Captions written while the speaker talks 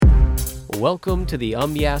Welcome to the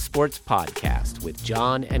Yeah Sports Podcast with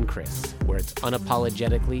John and Chris, where it's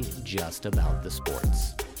unapologetically just about the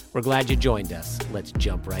sports. We're glad you joined us. Let's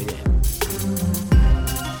jump right in.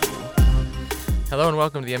 Hello and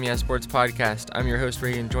welcome to the Yeah Sports Podcast. I'm your host,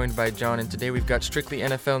 Ray, and joined by John, and today we've got strictly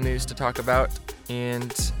NFL news to talk about,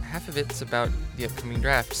 and half of it's about the upcoming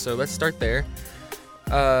draft. So let's start there.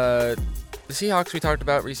 The Seahawks we talked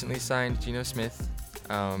about recently signed Geno Smith,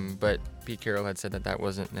 but Pete Carroll had said that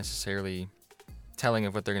wasn't necessarily telling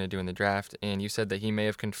of what they're going to do in the draft, and you said that he may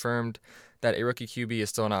have confirmed that a rookie QB is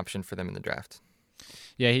still an option for them in the draft.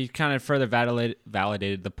 Yeah, he kind of further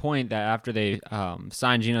validated the point that after they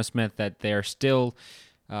signed Geno Smith, that they're still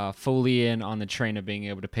fully in on the train of being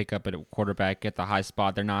able to pick up a quarterback at the high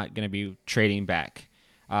spot. They're not going to be trading back.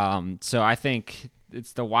 So I think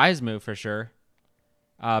it's the wise move for sure,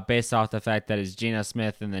 based off the fact that it's Geno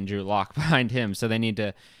Smith and then Drew Lock behind him. So they need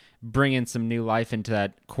to bring in some new life into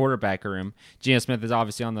that quarterback room. Geno Smith is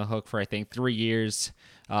obviously on the hook for, I think, 3 years.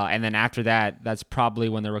 And then after that, that's probably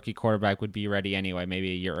when the rookie quarterback would be ready anyway,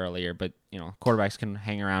 maybe a year earlier. But, you know, quarterbacks can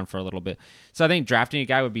hang around for a little bit. So I think drafting a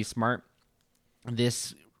guy would be smart.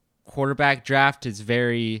 This quarterback draft has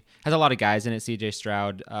a lot of guys in it. C.J.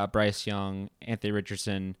 Stroud, Bryce Young, Anthony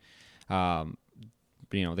Richardson,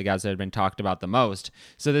 the guys that have been talked about the most.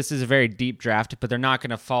 So this is a very deep draft, but they're not going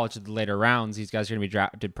to fall to the later rounds. These guys are going to be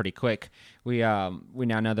drafted pretty quick. We now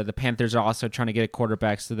know that the Panthers are also trying to get a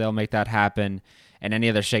quarterback, so they'll make that happen. And any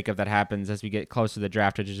other shakeup that happens as we get close to the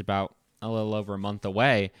draft, which is about a little over a month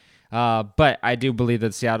away. But I do believe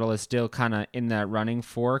that Seattle is still kind of in that running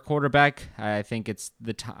for a quarterback. I think it's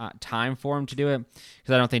the time for him to do it,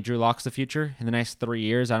 because I don't think Drew Lock's the future in the next 3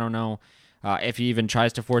 years. I don't know if he even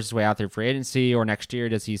tries to force his way out there free agency, or next year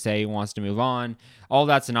does he say he wants to move on. All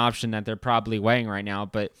that's an option that they're probably weighing right now.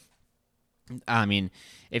 But I mean,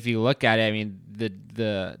 if you look at it, I mean,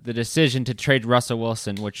 the decision to trade Russell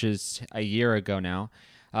Wilson, which is a year ago now,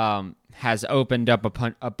 has opened up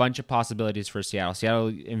a bunch of possibilities for Seattle. Seattle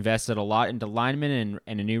invested a lot into linemen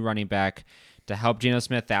and a new running back to help Geno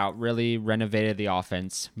Smith out, really renovated the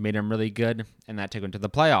offense, made him really good, and that took him to the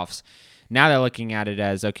playoffs. Now they're looking at it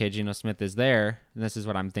as, okay, Geno Smith is there, and this is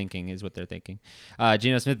what I'm thinking, is what they're thinking.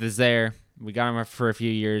 Geno Smith is there. We got him for a few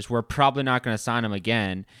years. We're probably not going to sign him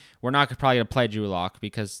again. We're not probably going to play Drew Lock,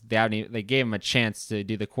 because they gave him a chance to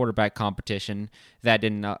do the quarterback competition. That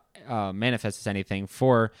didn't manifest as anything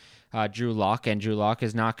for Drew Lock, and Drew Lock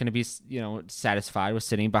is not going to be satisfied with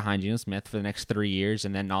sitting behind Geno Smith for the next 3 years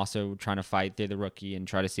and then also trying to fight through the rookie and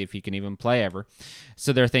try to see if he can even play ever.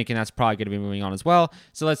 So they're thinking that's probably going to be moving on as well.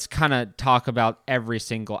 So let's kind of talk about every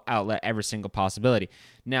single outlet, every single possibility.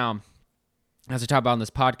 Now, as we talk about on this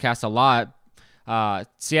podcast a lot,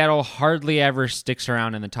 Seattle hardly ever sticks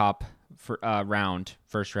around in the top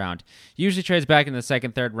first round. Usually trades back in the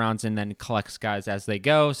second, third rounds and then collects guys as they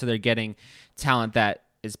go. So they're getting talent that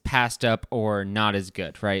is passed up or not as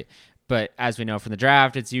good, right? But as we know from the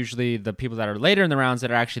draft, it's usually the people that are later in the rounds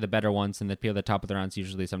that are actually the better ones, and the people at the top of the rounds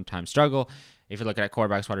usually sometimes struggle. If you're looking at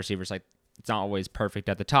quarterbacks, wide receivers, like, it's not always perfect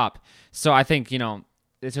at the top. So I think,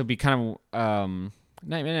 this would be kind of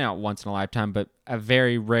not once in a lifetime, but a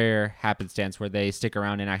very rare happenstance where they stick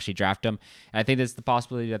around and actually draft them. And I think there's the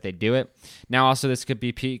possibility that they do it. Now, also, this could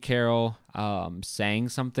be Pete Carroll saying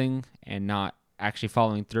something and not actually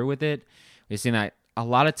following through with it. We've seen that a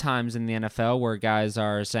lot of times in the NFL, where guys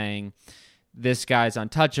are saying, this guy's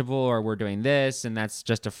untouchable, or we're doing this, and that's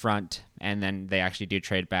just a front, and then they actually do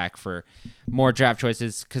trade back for more draft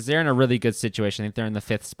choices, because they're in a really good situation. I think they're in the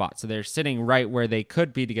 5th spot, so they're sitting right where they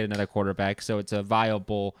could be to get another quarterback, so it's a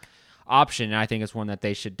viable option, and I think it's one that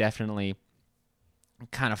they should definitely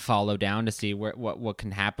kind of follow down to see what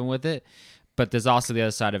can happen with it. But there's also the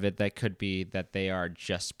other side of it that could be that they are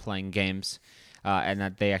just playing games, and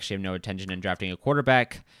that they actually have no intention in drafting a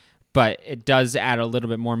quarterback. But it does add a little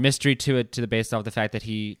bit more mystery to it, based off the fact that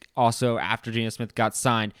he also, after Geno Smith got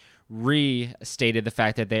signed, restated the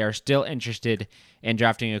fact that they are still interested in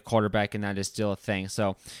drafting a quarterback, and that is still a thing.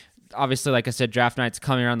 So obviously, like I said, draft night's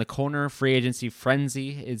coming around the corner. Free agency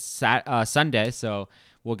frenzy is Sunday, so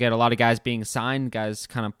we'll get a lot of guys being signed, guys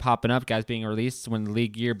kind of popping up, guys being released when the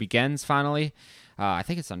league year begins finally. I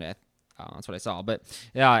think it's Sunday. That's what I saw. But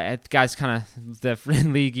yeah, guys, kind of the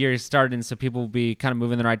league year is starting, so people will be kind of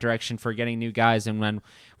moving in the right direction for getting new guys, and when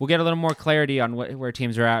we'll get a little more clarity on where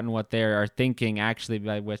teams are at and what they are thinking actually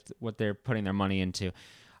with what they're putting their money into.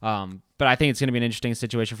 But I think it's going to be an interesting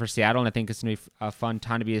situation for Seattle, and I think it's going to be a fun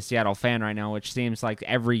time to be a Seattle fan right now, which seems like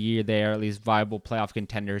every year they are at least viable playoff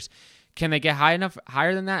contenders. Can they get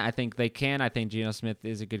higher than that? I think they can. I think Geno Smith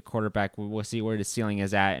is a good quarterback. We'll see where the ceiling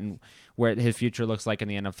is at and where his future looks like in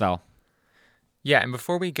the NFL. Yeah, and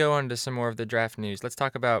before we go on to some more of the draft news, let's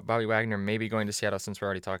talk about Bobby Wagner maybe going to Seattle since we're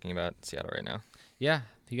already talking about Seattle right now. Yeah,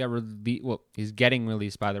 he got he's getting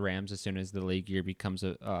released by the Rams as soon as the league year becomes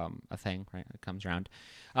a thing, right? It comes around.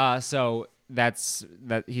 So that's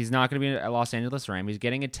that. He's not going to be a Los Angeles Ram. He's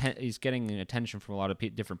getting attention from a lot of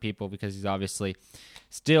different people because he's obviously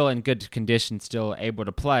still in good condition, still able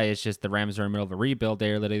to play. It's just the Rams are in the middle of a rebuild.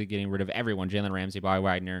 They are literally getting rid of everyone: Jalen Ramsey, Bobby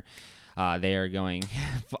Wagner. They are going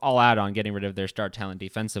all out on getting rid of their star talent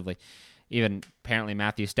defensively. Even apparently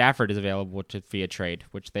Matthew Stafford is available via trade,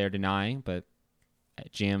 which they are denying, but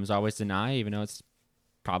GMs always deny, even though it's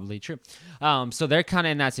probably true. So they're kind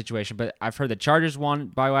of in that situation. But I've heard the Chargers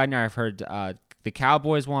want Bobby Wagner. I've heard the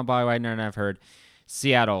Cowboys want Bobby Wagner, and I've heard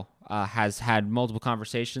Seattle has had multiple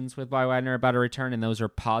conversations with Bobby Wagner about a return, and those are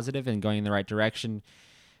positive and going in the right direction.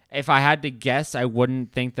 If I had to guess, I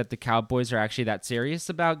wouldn't think that the Cowboys are actually that serious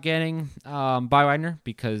about getting Bobby Wagner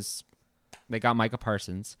because they got Micah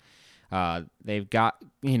Parsons. They've got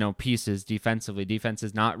pieces defensively. Defense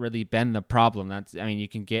has not really been the problem. You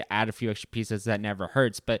can add a few extra pieces that never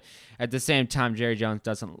hurts. But at the same time, Jerry Jones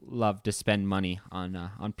doesn't love to spend money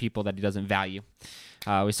on people that he doesn't value.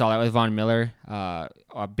 We saw that with Von Miller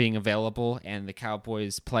being available and the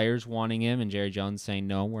Cowboys players wanting him, and Jerry Jones saying,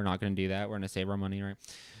 "No, we're not going to do that. We're going to save our money." Right.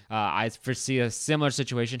 I foresee a similar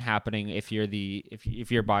situation happening if you're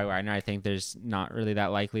Bobby Wagner. I think there's not really that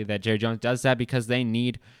likely that Jerry Jones does that because they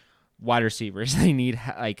need wide receivers. They need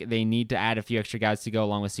to add a few extra guys to go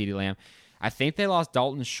along with CeeDee Lamb. I think they lost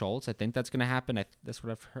Dalton Schultz. I think that's going to happen. That's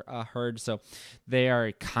what I've heard. So they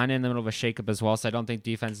are kind of in the middle of a shakeup as well. So I don't think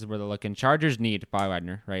defense is where they're looking. Chargers need Bobby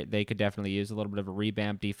Wagner, right? They could definitely use a little bit of a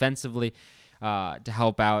revamp defensively to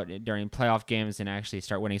help out during playoff games and actually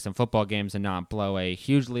start winning some football games and not blow a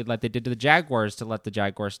huge lead like they did to the Jaguars to let the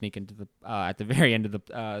Jaguars sneak into the at the very end of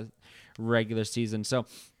the regular season. So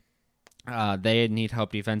they need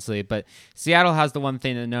help defensively, but Seattle has the one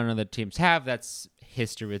thing that none of the teams have. That's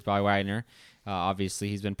history with Bobby Wagner. Obviously,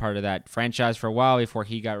 he's been part of that franchise for a while before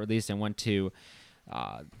he got released and went to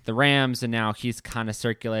the Rams, and now he's kind of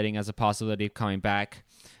circulating as a possibility of coming back.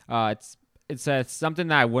 It's something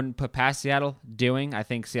that I wouldn't put past Seattle doing. I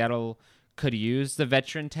think Seattle could use the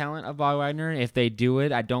veteran talent of Bobby Wagner. If they do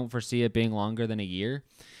it, I don't foresee it being longer than a year.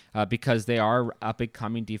 Because they are up and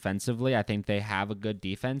coming defensively. I think they have a good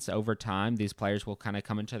defense. Over time, these players will kind of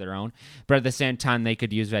come into their own. But at the same time, they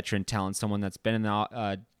could use veteran talent, someone that's been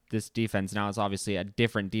in this defense. Now it's obviously a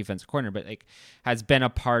different defense corner, but has been a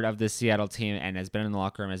part of the Seattle team and has been in the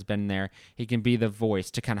locker room, has been there. He can be the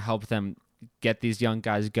voice to kind of help them get these young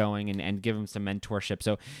guys going and give them some mentorship.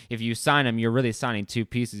 So if you sign him, you're really signing two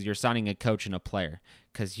pieces. You're signing a coach and a player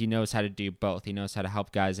because he knows how to do both. He knows how to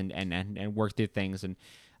help guys and work through things, and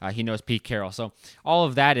he knows Pete Carroll. So all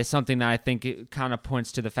of that is something that I think it kind of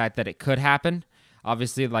points to the fact that it could happen.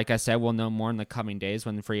 Obviously, like I said, we'll know more in the coming days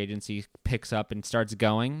when the free agency picks up and starts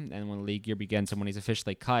going and when the league year begins and when he's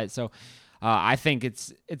officially cut. So I think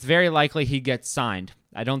it's very likely he gets signed.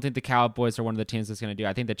 I don't think the Cowboys are one of the teams that's going to do it.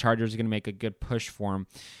 I think the Chargers are going to make a good push for him.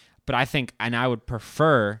 But I would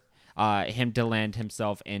prefer him to land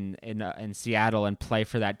himself in Seattle and play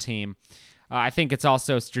for that team. I think it's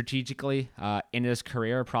also strategically in his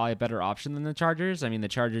career probably a better option than the Chargers. I mean, the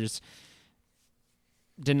Chargers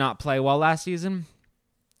did not play well last season,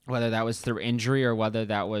 whether that was through injury or whether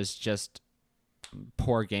that was just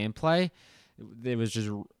poor gameplay. It was just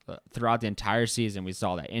throughout the entire season we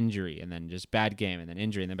saw that injury and then just bad game and then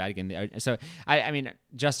injury and then bad game. So, I mean,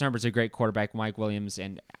 Justin Herbert's a great quarterback. Mike Williams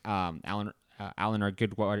and Allen are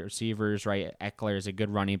good wide receivers, right? Eckler is a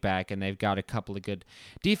good running back, and they've got a couple of good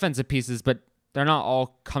defensive pieces, but they're not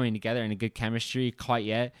all coming together in a good chemistry quite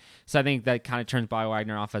yet. So I think that kind of turns Bobby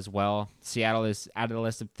Wagner off as well. Seattle is out of the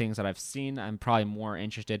list of things that I've seen. I'm probably more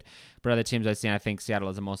interested, but other teams I've seen, I think Seattle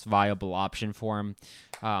is the most viable option for him.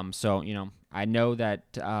 So, I know that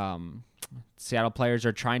Seattle players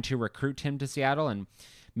are trying to recruit him to Seattle and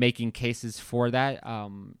making cases for that.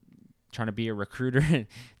 Trying to be a recruiter.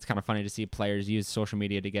 It's kind of funny to see players use social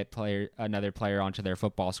media to get another player onto their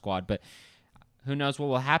football squad, but who knows what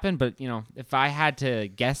will happen. But, if I had to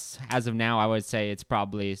guess as of now, I would say it's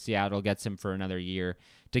probably Seattle gets him for another year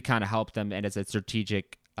to kind of help them, and it's a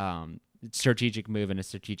strategic move and a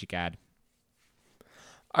strategic ad.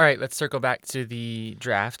 All right, let's circle back to the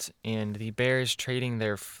draft and the Bears trading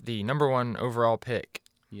the number one overall pick.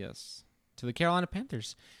 Yes, to the Carolina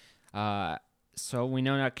Panthers. So we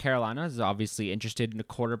know that Carolina is obviously interested in a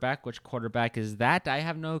quarterback. Which quarterback is that? I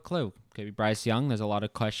have no clue. Could be Bryce Young. There's a lot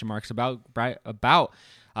of question marks about Bryce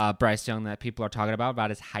Young that people are talking about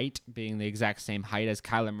his height being the exact same height as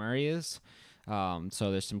Kyler Murray is.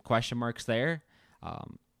 So there's some question marks there.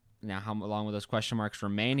 Now, how long will those question marks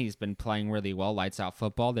remain? He's been playing really well, lights out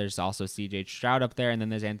football. There's also C.J. Stroud up there, and then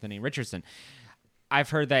there's Anthony Richardson.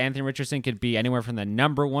 I've heard that Anthony Richardson could be anywhere from the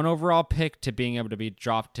number 1 overall pick to being able to be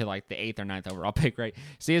dropped to like the 8th or 9th overall pick, right?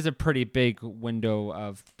 So he has a pretty big window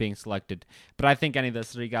of being selected. But I think any of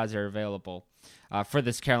those 3 guys are available for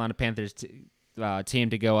this Carolina Panthers team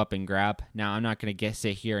to go up and grab. Now, I'm not going to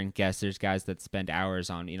sit here and guess. There's guys that spend hours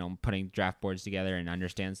on, putting draft boards together and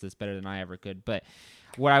understands this better than I ever could. But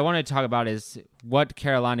what I want to talk about is what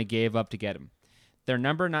Carolina gave up to get him. Their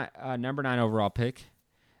number 9 overall pick,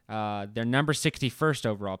 their number 61st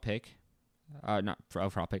overall pick, not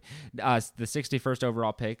overall pick, the 61st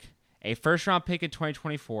overall pick, a first-round pick in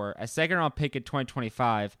 2024, a second-round pick in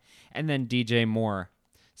 2025, and then DJ Moore.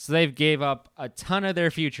 So they've gave up a ton of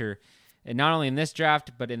their future, and not only in this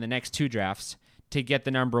draft, but in the next 2 drafts, to get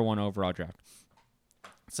the number 1 overall draft.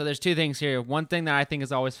 So there's 2 things here. One thing that I think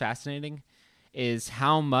is always fascinating is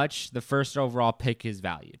how much the first overall pick is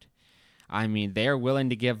valued. I mean, they're willing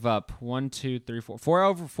to give up 4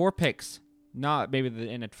 picks, not maybe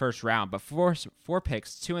in the first round, but four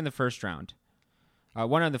picks, 2 in the first round,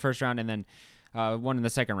 1 in the first round, and then 1 in the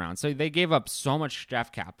second round. So they gave up so much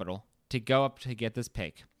draft capital to go up to get this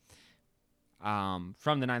pick from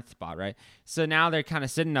the 9th spot, right? So now they're kind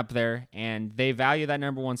of sitting up there, and they value that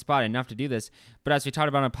number 1 spot enough to do this. But as we talked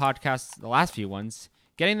about on podcasts, the last few ones,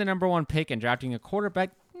 getting the number 1 pick and drafting a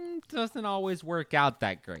quarterback doesn't always work out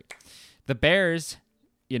that great. The Bears,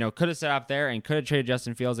 could have sat up there and could have traded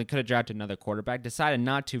Justin Fields and could have drafted another quarterback, decided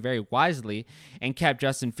not to very wisely and kept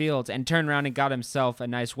Justin Fields and turned around and got himself a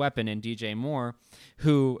nice weapon in DJ Moore,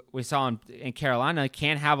 who we saw in Carolina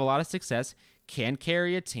can have a lot of success, can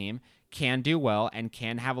carry a team, can do well, and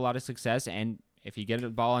can have a lot of success. And if you get a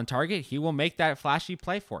ball on target, he will make that flashy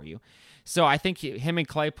play for you. So I think him and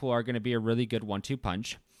Claypool are going to be a really good 1-2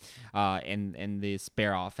 punch in this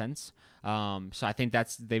Bear offense. So I think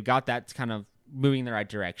they've got that kind of moving in the right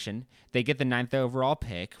direction. They get the 9th overall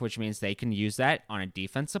pick, which means they can use that on a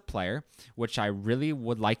defensive player, which I really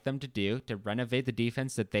would like them to do to renovate the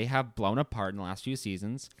defense that they have blown apart in the last few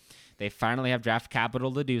seasons. They finally have draft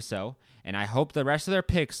capital to do so, and I hope the rest of their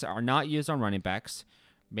picks are not used on running backs.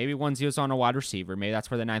 Maybe one's used on a wide receiver. Maybe that's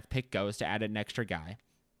where the 9th pick goes to add an extra guy,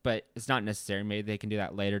 but it's not necessary. Maybe they can do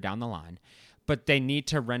that later down the line. But they need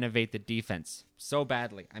to renovate the defense so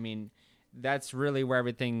badly. I mean, that's really where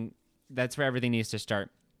everything needs to start.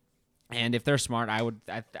 And if they're smart, I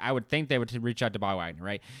would think they would reach out to Bob Wagner,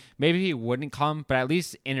 right? Maybe he wouldn't come, but at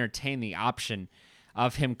least entertain the option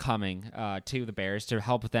of him coming to the Bears to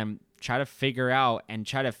help them try to figure out and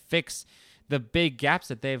try to fix the big gaps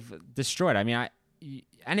that they've destroyed. I mean,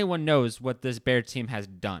 anyone knows what this Bear team has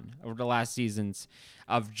done over the last seasons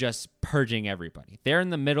of just purging everybody. They're in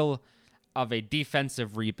the middle of a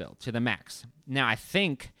defensive rebuild to the max. Now, I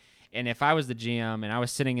think, and if I was the GM and I was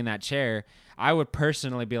sitting in that chair, I would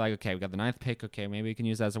personally be like, okay, we got the 9th pick. Okay, maybe we can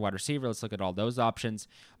use that as a wide receiver. Let's look at all those options.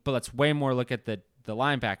 But let's way more look at the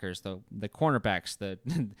linebackers, the cornerbacks,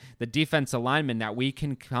 the defensive linemen that we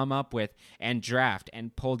can come up with and draft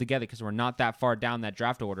and pull together, because we're not that far down that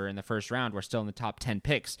draft order in the first round. We're still in the top 10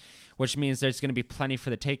 picks, which means there's going to be plenty for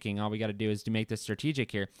the taking. All we got to do is to make this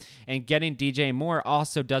strategic here. And getting DJ Moore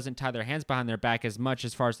also doesn't tie their hands behind their back as much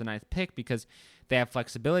as far as the 9th pick, because they have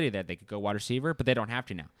flexibility there. They could go wide receiver, but they don't have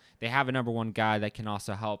to now. They have a number 1 guy that can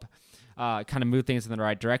also help kind of move things in the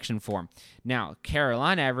right direction for them. Now,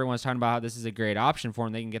 Carolina, everyone's talking about how this is a great option for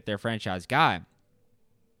them. They can get their franchise guy.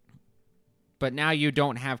 But now you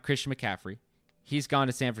don't have Christian McCaffrey. He's gone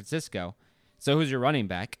to San Francisco. So who's your running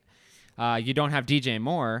back? You don't have DJ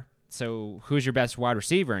Moore. So who's your best wide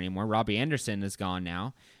receiver anymore? Robbie Anderson is gone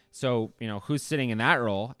now. So, who's sitting in that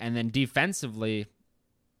role? And then defensively,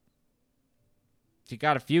 you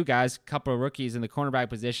got a few guys, a couple of rookies in the cornerback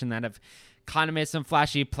position that have kind of made some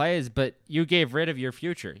flashy plays, but you gave rid of your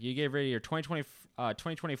future. You gave rid of your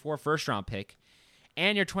 2024 first-round pick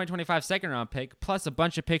and your 2025 second-round pick, plus a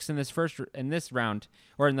bunch of picks in this round,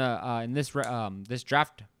 or in this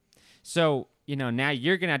draft. So, now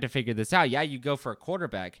you're going to have to figure this out. Yeah, you go for a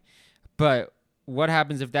quarterback, but what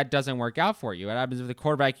happens if that doesn't work out for you? What happens if the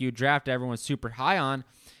quarterback you draft everyone's super high on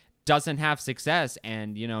doesn't have success,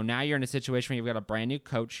 and now you're in a situation where you've got a brand new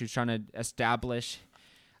coach who's trying to establish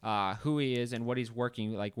who he is and what he's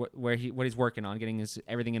working, like what he's working on, getting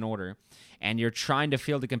everything in order, and you're trying to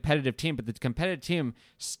field a competitive team, but the competitive team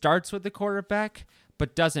starts with the quarterback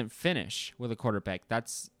but doesn't finish with a quarterback.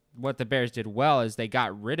 That's what the Bears did well, is they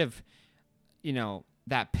got rid of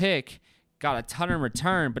that pick, got a ton in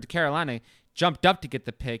return, but Carolina jumped up to get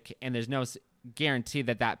the pick, and there's no guarantee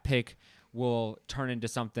that pick will turn into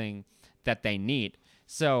something that they need.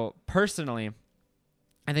 So personally,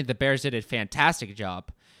 I think the Bears did a fantastic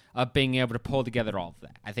job of being able to pull together all of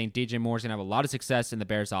that. I think DJ Moore's going to have a lot of success in the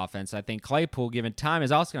Bears offense. I think Claypool, given time,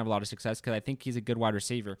 is also going to have a lot of success because I think he's a good wide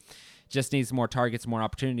receiver. Just needs more targets, more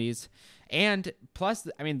opportunities. And plus,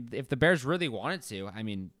 I mean, if the Bears really wanted to, I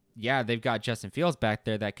mean, yeah, they've got Justin Fields back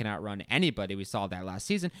there that can outrun anybody. We saw that last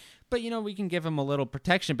season. But, we can give him a little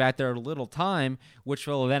protection back there, a little time, which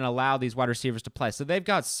will then allow these wide receivers to play. So they've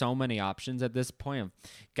got so many options at this point of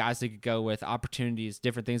guys they could go with, opportunities,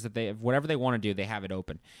 different things that whatever they want to do, they have it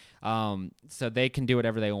open. So they can do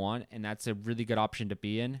whatever they want, and that's a really good option to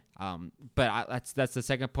be in. That's the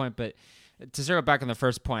second point. But to circle back on the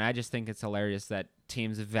first point, I just think it's hilarious that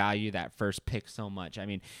teams value that first pick so much. I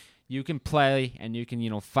mean, you can play and you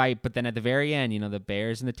can, fight, but then at the very end, the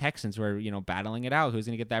Bears and the Texans were, battling it out. Who's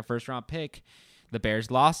going to get that first round pick? The Bears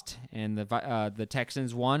lost and the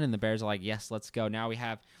Texans won, and the Bears are like, yes, let's go. Now we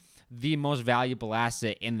have the most valuable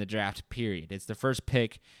asset in the draft, period. It's the first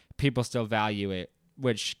pick. People still value it,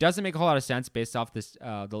 which doesn't make a whole lot of sense based off this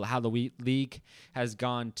how the league has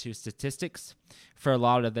gone to statistics for a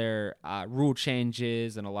lot of their rule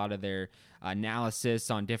changes and a lot of their analysis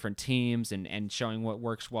on different teams and showing what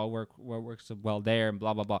works well there and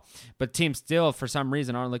blah, blah, blah. But teams still, for some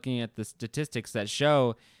reason, aren't looking at the statistics that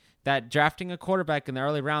show that drafting a quarterback in the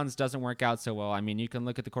early rounds doesn't work out so well. I mean, you can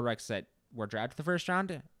look at the quarterbacks that were drafted the first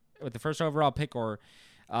round with the first overall pick or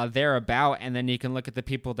thereabout, and then you can look at the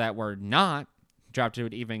people that were not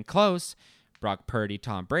drafted even close, Brock Purdy,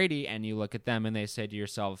 Tom Brady, and you look at them and they say to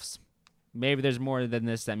yourselves, maybe there's more than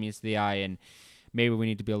this that meets the eye, and maybe we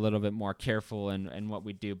need to be a little bit more careful in what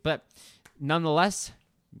we do. But nonetheless,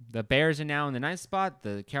 the Bears are now in the 9th spot.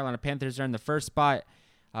 The Carolina Panthers are in the 1st spot.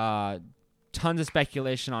 Tons of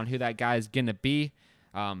speculation on who that guy is going to be.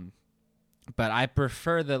 But I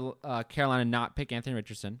prefer the Carolina not pick Anthony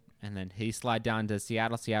Richardson, and then he slide down to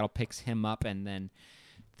Seattle. Seattle picks him up, and then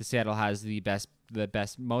the Seattle has the best,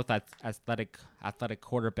 most athletic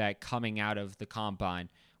quarterback coming out of the combine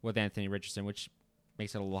with Anthony Richardson, which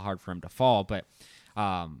makes it a little hard for him to fall. But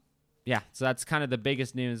so that's kind of the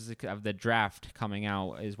biggest news of the draft coming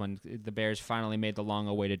out is when the Bears finally made the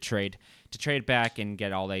long-awaited trade to trade back and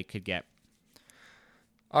get all they could get.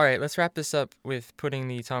 All right, let's wrap this up with putting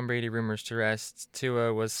the Tom Brady rumors to rest.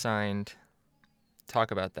 Tua was signed. Talk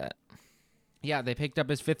about that. Yeah, they picked up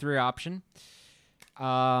his 5th-year option.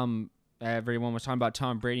 Everyone was talking about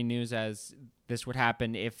Tom Brady news as this would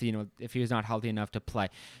happen if he was not healthy enough to play.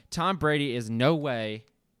 Tom Brady is no way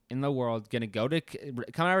in the world going to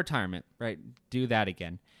come out of retirement, right? Do that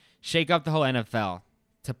again. Shake up the whole NFL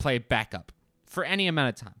to play backup for any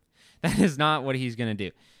amount of time. That is not what he's going to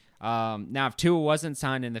do. Now, if Tua wasn't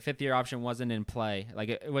signed and the 5th-year option wasn't in play, like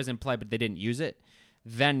it was in play, but they didn't use it,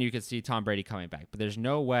 then you could see Tom Brady coming back. But there's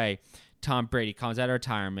no way Tom Brady comes out of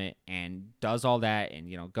retirement and does all that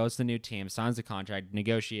and, goes to the new team, signs the contract,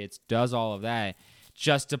 negotiates, does all of that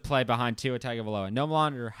just to play behind Tua Tagovailoa. No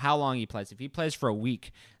matter how long he plays. If he plays for a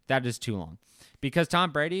week, that is too long. Because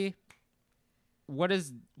Tom Brady, what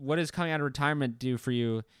is coming out of retirement do for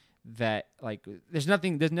you that, like, the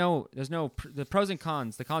pros and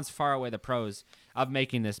cons. The cons far outweigh the pros of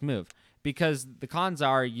making this move. Because the cons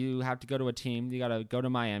are you have to go to a team. You got to go to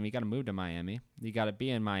Miami. You got to move to Miami. You got to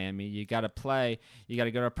be in Miami. You got to play. You got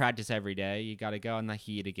to go to practice every day. You got to go in the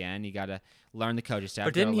heat again. You got to learn the coaching staff.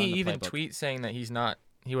 But didn't he even tweet saying that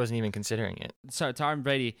he wasn't even considering it? So Tom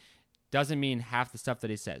Brady doesn't mean half the stuff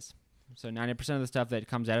that he says. So 90% of the stuff that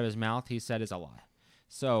comes out of his mouth, he said is a lie.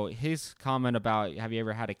 So his comment about have you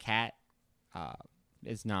ever had a cat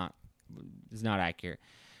is not accurate.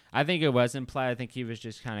 I think it was in play. I think he was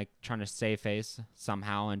just kind of trying to save face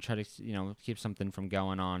somehow and try to, keep something from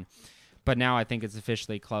going on. But now I think it's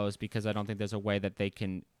officially closed because I don't think there's a way that they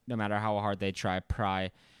can, no matter how hard they try,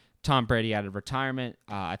 pry Tom Brady out of retirement.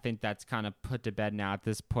 I think that's kind of put to bed now at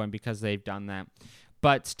this point because they've done that.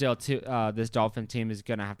 But still, this Dolphin team is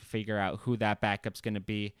going to have to figure out who that backup's going to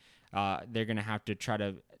be. They're going to have to try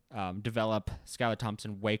to develop Skylar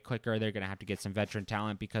Thompson way quicker. They're going to have to get some veteran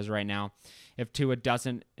talent because right now, if Tua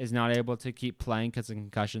is not able to keep playing because of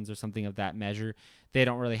concussions or something of that measure, they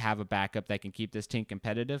don't really have a backup that can keep this team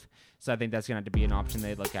competitive. So I think that's going to have to be an option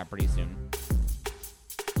they look at pretty soon.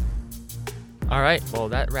 All right, well,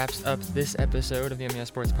 that wraps up this episode of the MES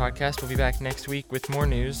Sports Podcast. We'll be back next week with more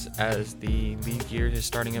news as the league year is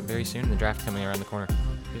starting up very soon and the draft coming around the corner.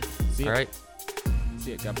 See ya. All right.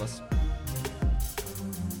 See ya. God bless.